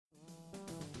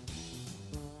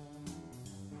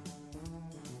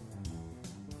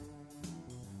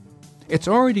It's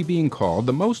already being called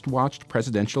the most watched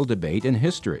presidential debate in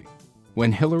history.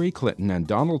 When Hillary Clinton and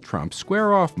Donald Trump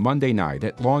square off Monday night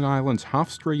at Long Island's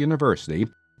Hofstra University,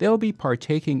 they'll be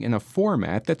partaking in a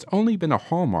format that's only been a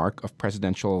hallmark of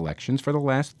presidential elections for the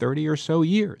last 30 or so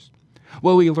years.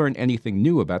 Will we learn anything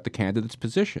new about the candidates'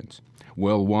 positions?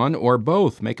 Will one or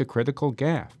both make a critical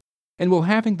gaffe? And will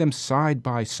having them side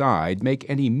by side make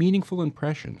any meaningful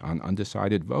impression on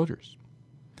undecided voters?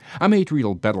 I'm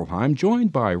Adriel Bettelheim,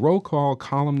 joined by roll call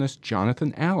columnist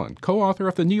Jonathan Allen, co-author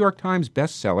of the New York Times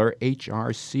bestseller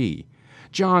HRC.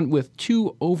 John, with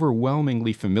two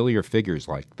overwhelmingly familiar figures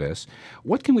like this,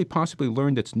 what can we possibly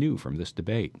learn that's new from this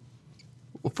debate?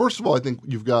 Well, first of all, I think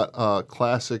you've got a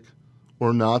classic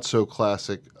or not so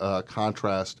classic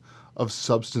contrast of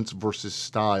substance versus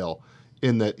style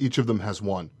in that each of them has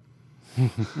one.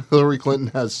 Hillary Clinton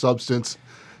has substance,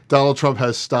 Donald Trump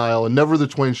has style, and never the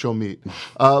twain shall meet.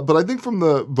 But I think from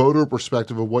the voter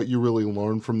perspective of what you really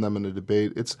learn from them in a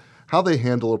debate, it's how they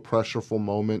handle a pressureful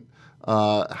moment,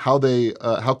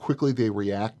 how quickly they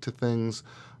react to things,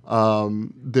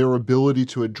 their ability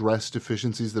to address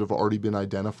deficiencies that have already been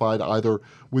identified, either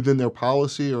within their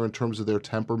policy or in terms of their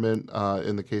temperament.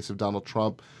 In the case of Donald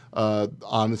Trump,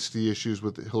 honesty issues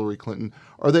with Hillary Clinton.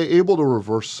 Are they able to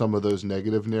reverse some of those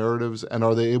negative narratives, and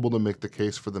are they able to make the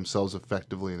case for themselves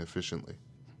effectively and efficiently?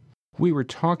 We were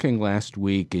talking last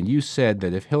week, and you said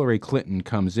that if Hillary Clinton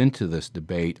comes into this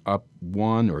debate up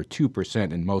 1 or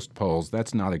 2% in most polls,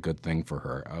 that's not a good thing for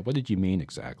her. What did you mean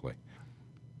exactly?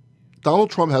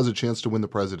 Donald Trump has a chance to win the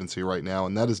presidency right now,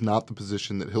 and that is not the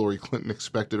position that Hillary Clinton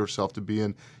expected herself to be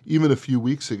in even a few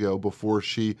weeks ago before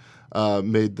she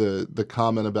made the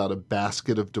comment about a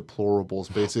basket of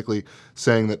deplorables, basically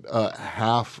saying that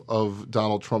half of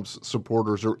Donald Trump's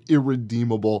supporters are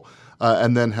irredeemable,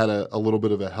 and then had a little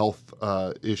bit of a health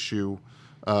issue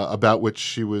about which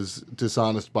she was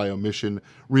dishonest by omission,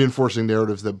 reinforcing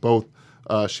narratives that both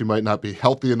she might not be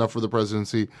healthy enough for the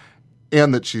presidency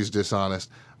and that she's dishonest.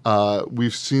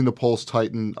 We've seen the polls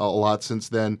tighten a lot since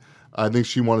then. I think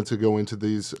she wanted to go into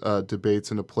these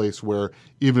debates in a place where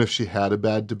even if she had a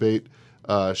bad debate,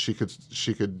 she could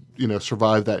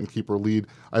survive that and keep her lead.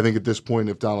 I think at this point,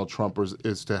 if Donald Trump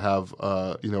is to have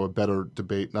a better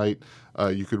debate night,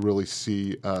 you could really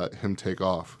see him take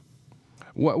off.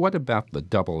 What about the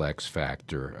double X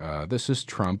factor? This is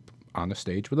Trump on a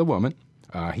stage with a woman.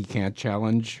 He can't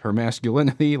challenge her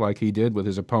masculinity like he did with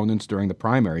his opponents during the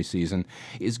primary season.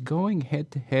 Is going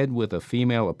head-to-head with a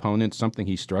female opponent something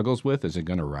he struggles with? Is it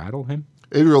going to rattle him?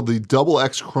 Adriel, the double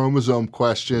X chromosome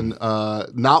question,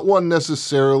 not one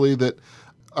necessarily that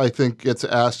I think gets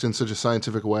asked in such a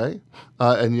scientific way,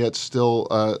 and yet still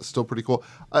pretty cool.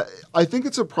 I think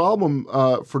it's a problem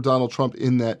for Donald Trump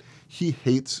in that he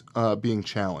hates being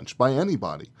challenged by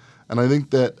anybody. And I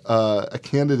think that a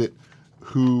candidate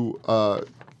who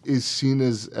is seen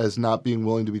as not being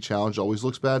willing to be challenged always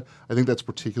looks bad. I think that's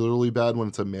particularly bad when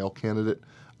it's a male candidate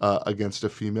against a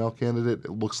female candidate.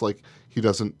 It looks like he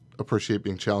doesn't appreciate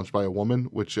being challenged by a woman,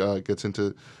 which gets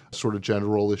into sort of gender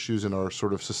role issues and our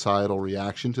sort of societal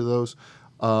reaction to those.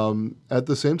 At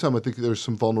the same time, I think there's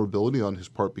some vulnerability on his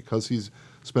part because he's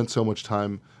spent so much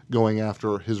time going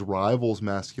after his rival's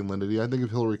masculinity. I think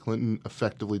if Hillary Clinton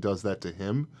effectively does that to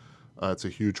him, it's a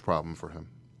huge problem for him.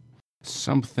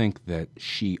 Some think that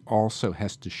she also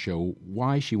has to show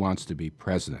why she wants to be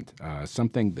president,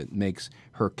 something that makes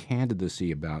her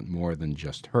candidacy about more than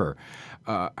just her.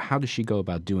 How does she go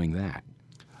about doing that?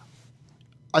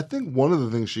 I think one of the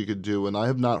things she could do, and I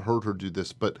have not heard her do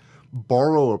this, but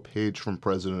borrow a page from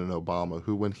President Obama,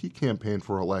 who, when he campaigned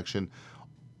for election,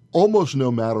 almost no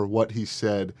matter what he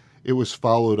said, it was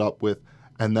followed up with,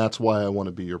 "And that's why I want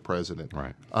to be your president."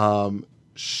 Right.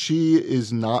 She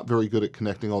is not very good at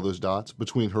connecting all those dots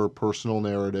between her personal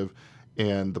narrative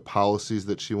and the policies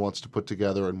that she wants to put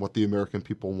together and what the American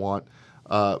people want.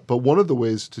 But one of the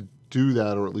ways to do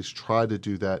that, or at least try to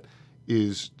do that,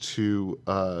 is to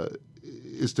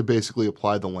basically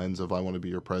apply the lens of "I want to be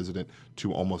your president"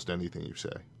 to almost anything you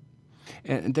say.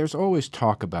 And there's always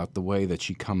talk about the way that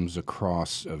she comes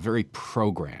across very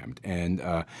programmed. And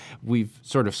we've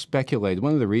sort of speculated.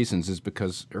 One of the reasons is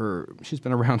because she's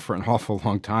been around for an awful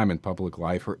long time in public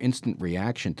life. Her instant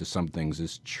reaction to some things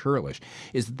is churlish.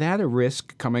 Is that a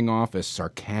risk, coming off as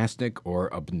sarcastic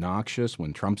or obnoxious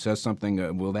when Trump says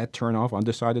something? Will that turn off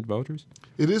undecided voters?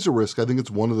 It is a risk. I think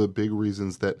it's one of the big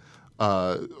reasons that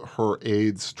her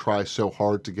aides try so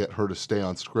hard to get her to stay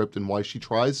on script, and why she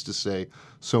tries to say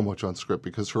so much on script,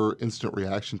 because her instant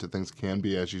reaction to things can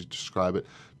be, as you describe it,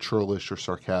 churlish or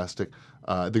sarcastic.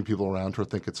 I think people around her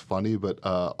think it's funny, but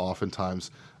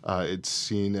oftentimes it's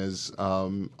seen as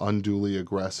unduly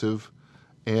aggressive.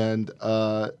 And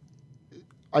I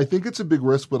think it's a big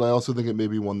risk, but I also think it may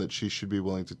be one that she should be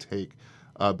willing to take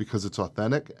because it's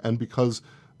authentic and because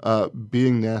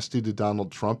being nasty to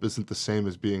Donald Trump isn't the same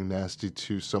as being nasty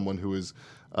to someone who is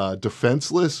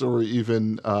defenseless or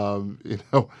even,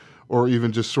 or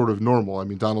even just sort of normal. I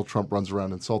mean, Donald Trump runs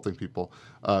around insulting people.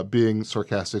 Being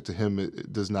sarcastic to him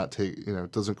it does not take,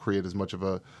 it doesn't create as much of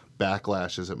a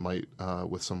backlash as it might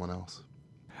with someone else.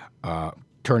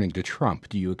 Turning to Trump,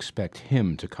 do you expect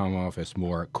him to come off as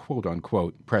more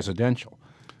quote-unquote presidential?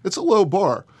 It's a low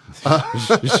bar.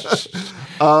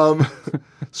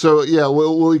 So, yeah,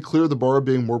 will he clear the bar of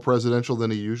being more presidential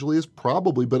than he usually is?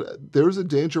 Probably, but there's a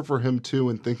danger for him, too,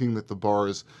 in thinking that the bar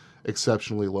is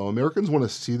exceptionally low. Americans want to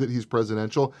see that he's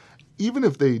presidential. Even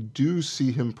if they do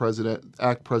see him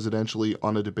act presidentially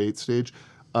on a debate stage,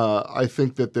 I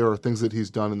think that there are things that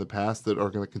he's done in the past that are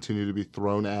going to continue to be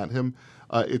thrown at him.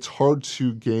 It's hard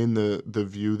to gain the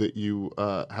view that you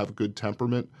have good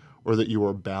temperament or that you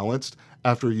are balanced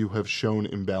after you have shown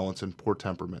imbalance and poor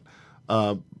temperament.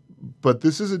 But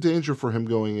this is a danger for him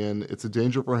going in. It's a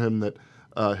danger for him that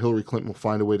Hillary Clinton will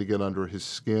find a way to get under his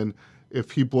skin.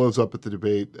 If he blows up at the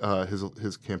debate,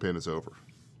 his campaign is over.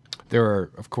 There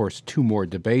are, of course, 2 more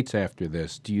debates after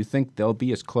this. Do you think they'll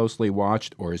be as closely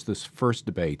watched, or is this first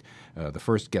debate, the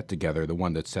first get-together, the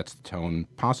one that sets the tone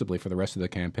possibly for the rest of the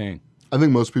campaign? I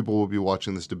think most people will be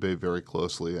watching this debate very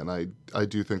closely, and I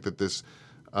do think that this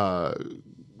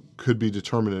could be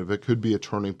determinative. It could be a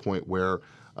turning point where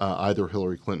either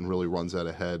Hillary Clinton really runs out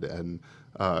ahead and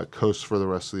coasts for the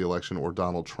rest of the election, or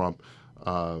Donald Trump,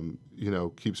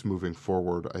 keeps moving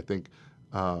forward. I think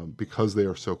because they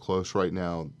are so close right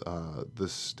now, the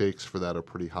stakes for that are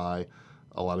pretty high.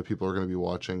 A lot of people are going to be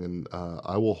watching, and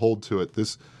I will hold to it.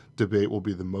 This debate will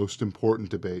be the most important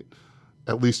debate,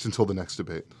 at least until the next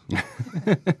debate.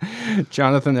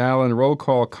 Jonathan Allen, Roll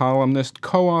Call columnist,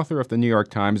 co-author of the New York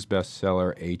Times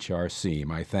bestseller HRC.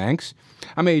 My thanks.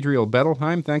 I'm Adriel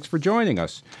Bettelheim. Thanks for joining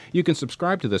us. You can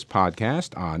subscribe to this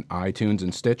podcast on iTunes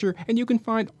and Stitcher, and you can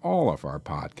find all of our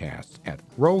podcasts at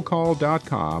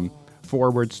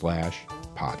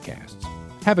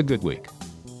rollcall.com/podcasts. Have a good week.